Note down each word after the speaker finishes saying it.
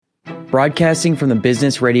Broadcasting from the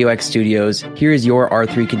Business Radio X studios, here is your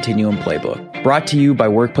R3 Continuum Playbook. Brought to you by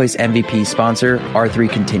Workplace MVP sponsor R3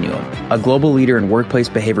 Continuum, a global leader in workplace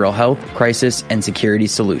behavioral health, crisis, and security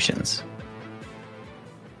solutions.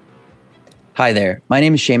 Hi there, my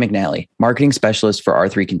name is Shay McNally, marketing specialist for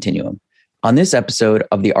R3 Continuum. On this episode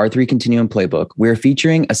of the R3 Continuum Playbook, we are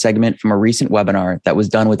featuring a segment from a recent webinar that was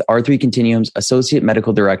done with R3 Continuum's Associate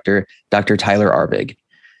Medical Director, Dr. Tyler Arvig.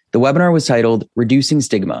 The webinar was titled Reducing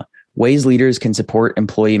Stigma, Ways Leaders Can Support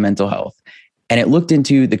Employee Mental Health. And it looked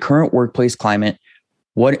into the current workplace climate,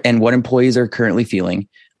 what employees are currently feeling,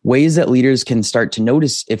 ways that leaders can start to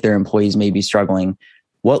notice if their employees may be struggling,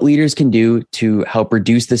 what leaders can do to help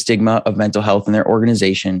reduce the stigma of mental health in their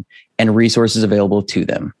organization, and resources available to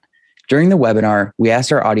them. During the webinar, we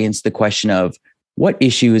asked our audience the question of, what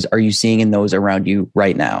issues are you seeing in those around you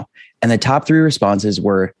right now? And the top three responses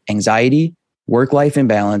were anxiety, work-life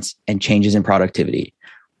imbalance, and changes in productivity.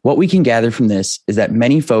 What we can gather from this is that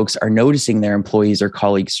many folks are noticing their employees or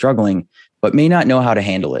colleagues struggling, but may not know how to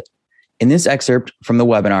handle it. In this excerpt from the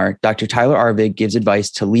webinar, Dr. Tyler Arvig gives advice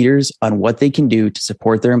to leaders on what they can do to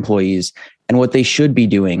support their employees and what they should be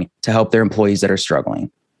doing to help their employees that are struggling.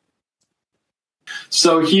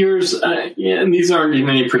 So here's, and these aren't in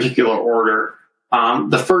any particular order.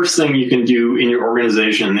 The first thing you can do in your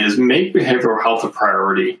organization is make behavioral health a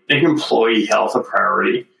priority, make employee health a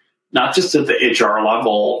priority, not just at the HR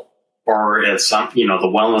level or at some, the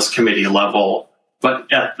wellness committee level, but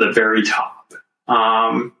at the very top.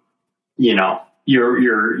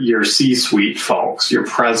 Your C-suite folks, your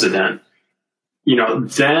president,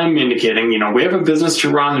 them indicating, we have a business to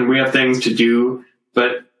run and we have things to do,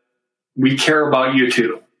 but we care about you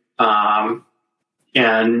too.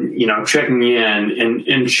 Checking in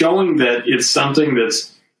and showing that it's something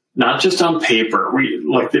that's not just on paper.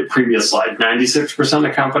 Like the previous slide, 96%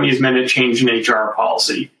 of companies made a change in HR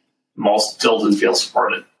policy. Most still didn't feel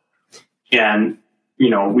supported. And,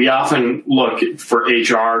 we often look for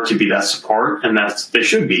HR to be that support, and they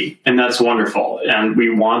should be, and that's wonderful. And we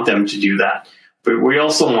want them to do that. But we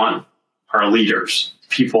also want our leaders,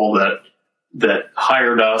 people that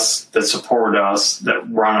hired us, that support us,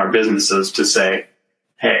 that run our businesses to say,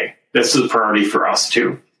 hey, this is a priority for us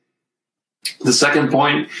too. The second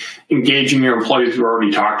point, engaging your employees we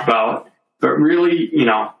already talked about, but really,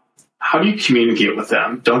 how do you communicate with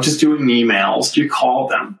them? Don't just do it in emails. Do you call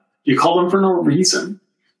them? You call them for no reason.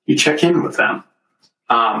 You check in with them.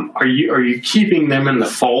 Are you keeping them in the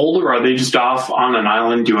fold, or are they just off on an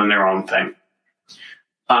island doing their own thing?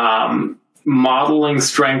 Modeling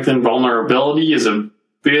strength and vulnerability is a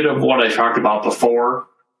bit of what I talked about before,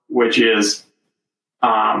 which is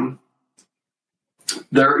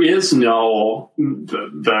there is no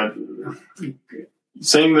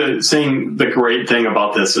saying the great thing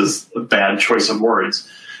about this is a bad choice of words,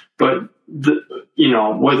 but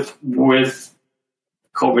with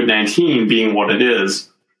COVID-19 being what it is,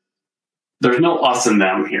 there's no us and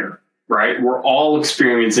them here, right? We're all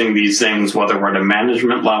experiencing these things, whether we're at a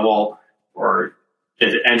management level or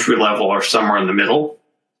at entry level or somewhere in the middle.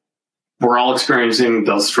 We're all experiencing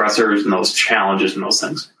those stressors and those challenges and those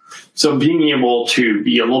things. So being able to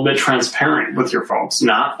be a little bit transparent with your folks,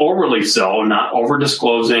 not overly so, not over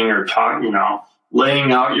disclosing or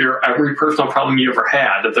laying out your every personal problem you ever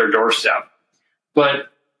had at their doorstep.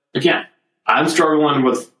 But again, I'm struggling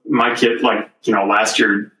with my kid, last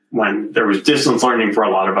year when there was distance learning for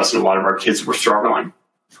a lot of us and a lot of our kids were struggling,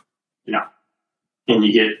 and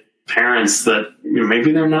you get parents that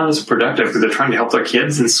maybe they're not as productive because they're trying to help their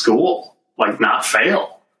kids in school, not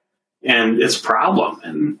fail. And it's a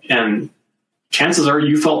problem. And chances are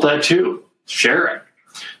you felt that too. Share it.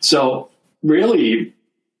 So really,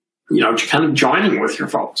 kind of joining with your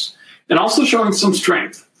folks and also showing some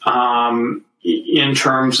strength in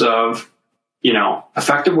terms of,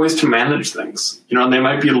 effective ways to manage things. They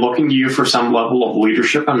might be looking to you for some level of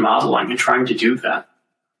leadership and modeling and trying to do that.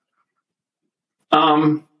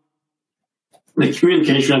 The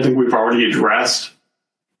communication, I think we've already addressed.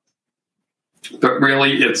 But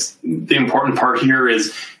really, it's the important part here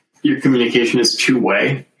is your communication is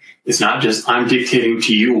two-way. It's not just I'm dictating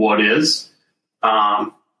to you what is.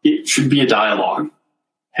 It should be a dialogue.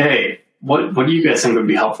 Hey, what do you guys think would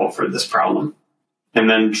be helpful for this problem? And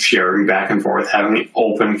then sharing back and forth, having an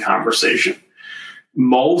open conversation.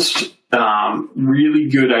 Most really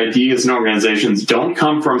good ideas in organizations don't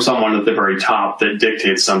come from someone at the very top that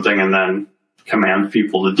dictates something and then commands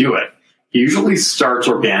people to do it. It usually starts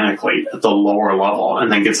organically at the lower level and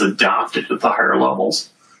then gets adopted at the higher levels.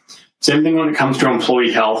 Same thing when it comes to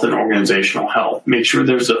employee health and organizational health. Make sure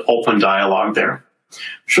there's an open dialogue there.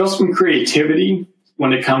 Show some creativity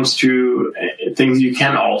when it comes to things you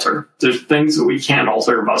can alter. There's things that we can't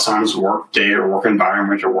alter about someone's work day or work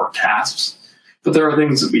environment or work tasks, but there are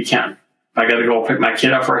things that we can. If I got to go pick my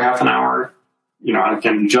kid up for half an hour, I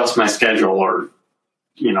can adjust my schedule or,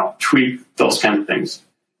 tweak those kind of things.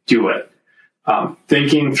 Do it.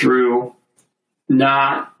 Thinking through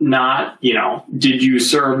not, did you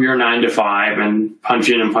serve your 9 to 5 and punch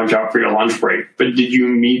in and punch out for your lunch break, but did you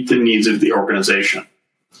meet the needs of the organization?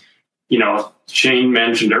 Shane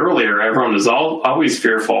mentioned earlier, everyone is always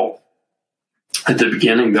fearful at the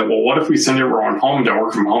beginning that, well, what if we send everyone home to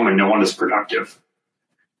work from home and no one is productive?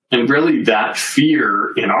 And really that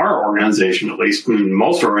fear in our organization, at least in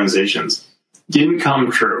most organizations, didn't come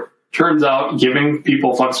true. Turns out giving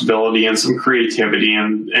people flexibility and some creativity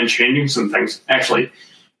and changing some things actually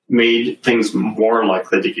made things more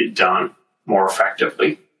likely to get done more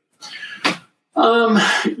effectively.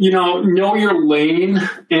 Know your lane.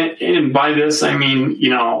 And by this, I mean,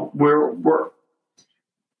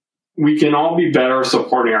 we can all be better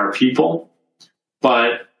supporting our people,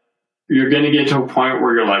 but you're going to get to a point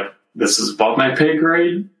where you're like, this is above my pay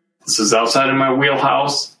grade. This is outside of my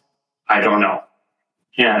wheelhouse. I don't know.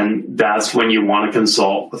 And that's when you want to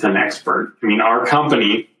consult with an expert. I mean, our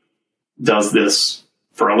company does this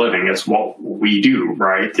for a living. It's what we do,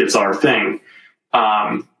 right? It's our thing.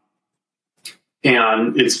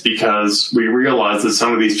 And it's because we realize that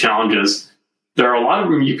some of these challenges, there are a lot of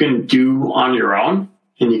them you can do on your own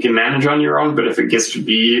and you can manage on your own. But if it gets to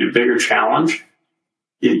be a bigger challenge,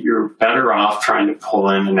 you're better off trying to pull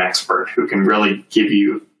in an expert who can really give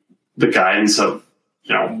you the guidance of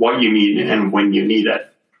what you need and when you need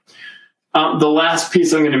it. The last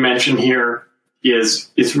piece I'm going to mention here is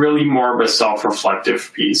it's really more of a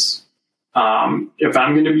self-reflective piece. If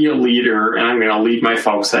I'm going to be a leader and I'm going to lead my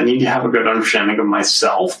folks, I need to have a good understanding of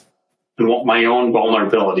myself and what my own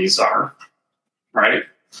vulnerabilities are, right?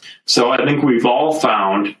 So I think we've all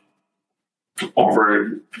found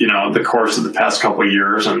over, the course of the past couple of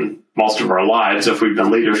years and most of our lives, if we've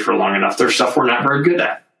been leaders for long enough, there's stuff we're not very good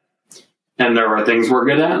at. And there are things we're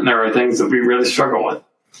good at, and there are things that we really struggle with.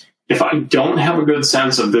 If I don't have a good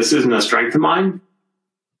sense of this isn't a strength of mine,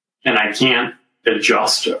 and I can't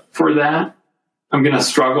adjust for that, I'm going to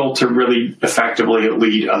struggle to really effectively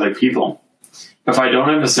lead other people. If I don't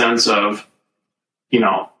have a sense of,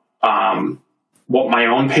 what my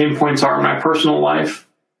own pain points are in my personal life,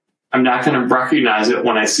 I'm not going to recognize it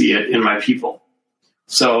when I see it in my people.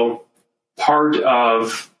 So part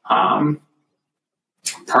of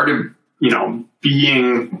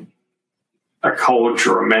being a coach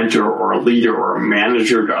or a mentor or a leader or a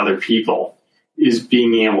manager to other people is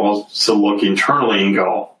being able to look internally and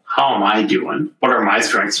go, how am I doing? What are my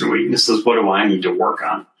strengths and weaknesses? What do I need to work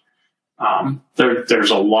on?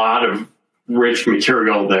 There's a lot of rich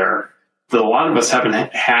material there that a lot of us haven't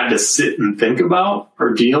had to sit and think about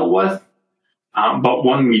or deal with. But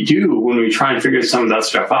when we do, when we try and figure some of that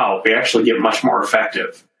stuff out, we actually get much more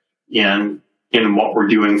effective in what we're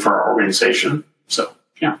doing for our organization. So,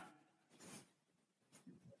 yeah.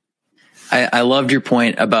 I loved your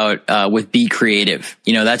point about with be creative.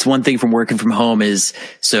 That's one thing from working from home is,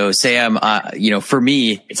 so say I'm, for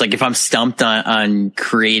me, it's like if I'm stumped on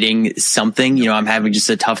creating something, I'm having just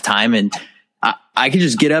a tough time, and I could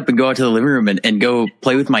just get up and go out to the living room and go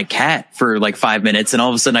play with my cat for like 5 minutes. And all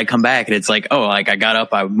of a sudden I come back and it's like, oh, like I got up,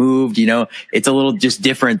 I moved, it's a little just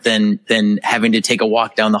different than having to take a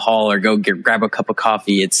walk down the hall or go grab a cup of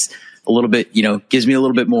coffee. It's a little bit, gives me a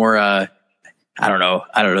little bit more, I don't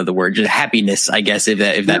know the word, just happiness, I guess,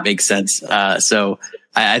 if that makes sense. So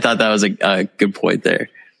I thought that was a good point there.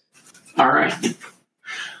 All right.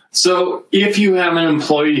 So if you have an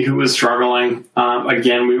employee who is struggling,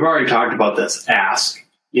 again, we've already talked about this. Ask,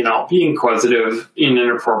 be inquisitive in an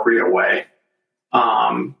appropriate way.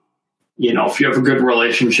 If you have a good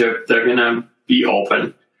relationship, they're going to be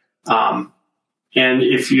open. And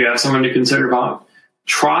if you have someone to consider about,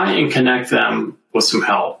 try and connect them with some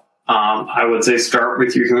help. I would say start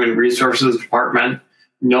with your human resources department.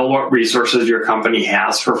 Know what resources your company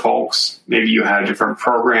has for folks. Maybe you have different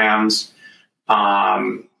programs,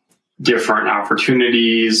 different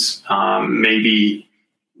opportunities, maybe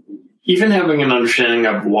even having an understanding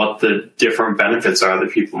of what the different benefits are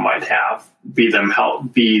that people might have, be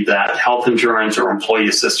that health insurance or employee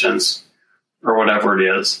assistance or whatever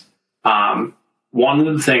it is. One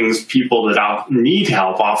of the things people that need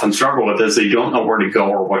help often struggle with is they don't know where to go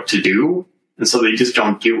or what to do, and so they just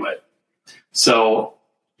don't do it. So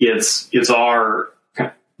it's our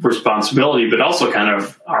responsibility, but also kind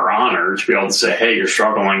of our honor to be able to say, hey, you're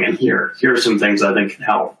struggling, and here are some things I think can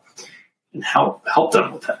help, and help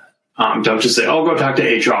them with that. Don't just say, oh, go talk to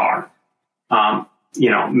HR.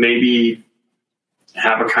 maybe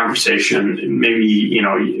have a conversation,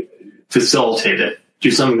 maybe, facilitate it,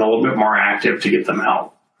 do something a little bit more active to get them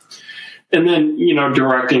help. And then,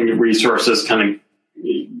 directing the resources kind of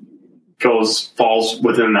falls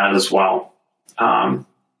within that as well.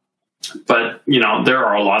 But, there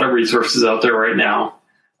are a lot of resources out there right now.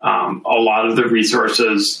 A lot of the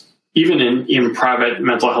resources, even in private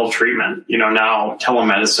mental health treatment, now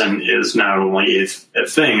telemedicine is not only a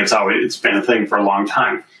thing, it's been a thing for a long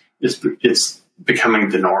time. It's becoming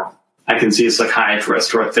the norm. I can see a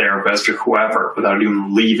psychiatrist or a therapist or whoever without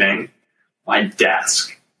even leaving my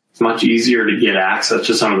desk. It's much easier to get access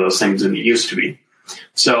to some of those things than it used to be.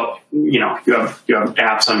 So, you have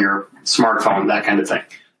apps on your smartphone, that kind of thing.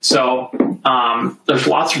 So there's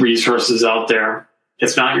lots of resources out there.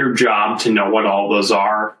 It's not your job to know what all those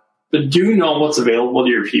are, but do know what's available to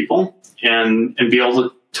your people and be able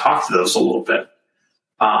to talk to those a little bit.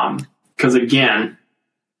 Because again,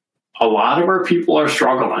 a lot of our people are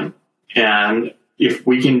struggling. And if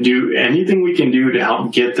we can do anything we can do to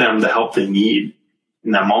help get them the help they need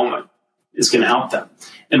in that moment, it's going to help them.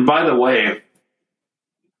 And by the way,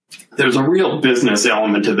 there's a real business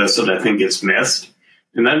element to this that I think is missed.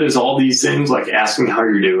 And that is all these things like asking how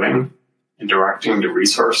you're doing and directing the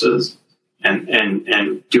resources and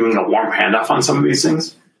doing a warm handoff on some of these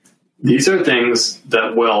things. These are things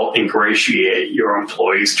that will ingratiate your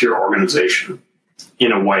employees to your organization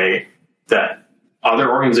in a way that other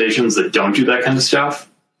organizations that don't do that kind of stuff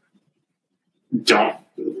don't.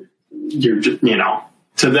 You're just,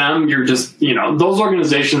 to them, you're just, those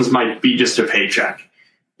organizations might be just a paycheck.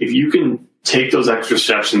 If you can take those extra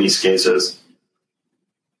steps in these cases,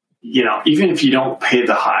 even if you don't pay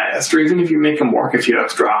the highest, or even if you make them work a few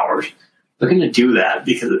extra hours, they're going to do that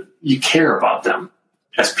because you care about them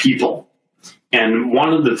as people. And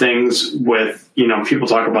one of the things with, people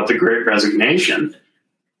talk about the Great Resignation,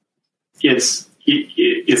 it's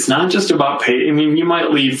not just about pay. I mean, you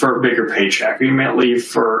might leave for a bigger paycheck, or you might leave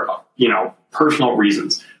for, personal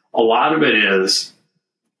reasons. A lot of it is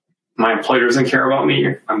my employer doesn't care about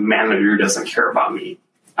me. My manager doesn't care about me.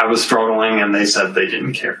 I was struggling and they said they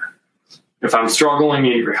didn't care. If I'm struggling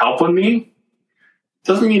and you're helping me,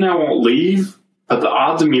 doesn't mean I won't leave, but the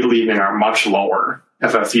odds of me leaving are much lower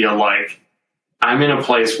if I feel like I'm in a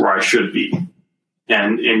place where I should be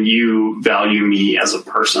and you value me as a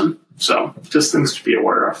person. So just things to be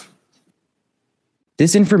aware of.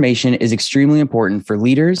 This information is extremely important for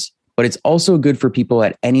leaders, but it's also good for people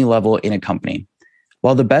at any level in a company.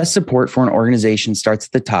 While the best support for an organization starts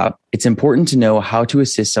at the top, it's important to know how to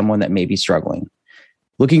assist someone that may be struggling.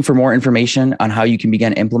 Looking for more information on how you can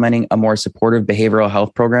begin implementing a more supportive behavioral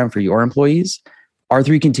health program for your employees?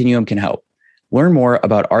 R3 Continuum can help. Learn more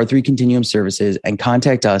about R3 Continuum services and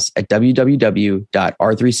contact us at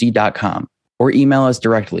www.r3c.com or email us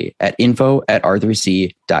directly at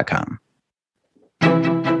info@r3c.com.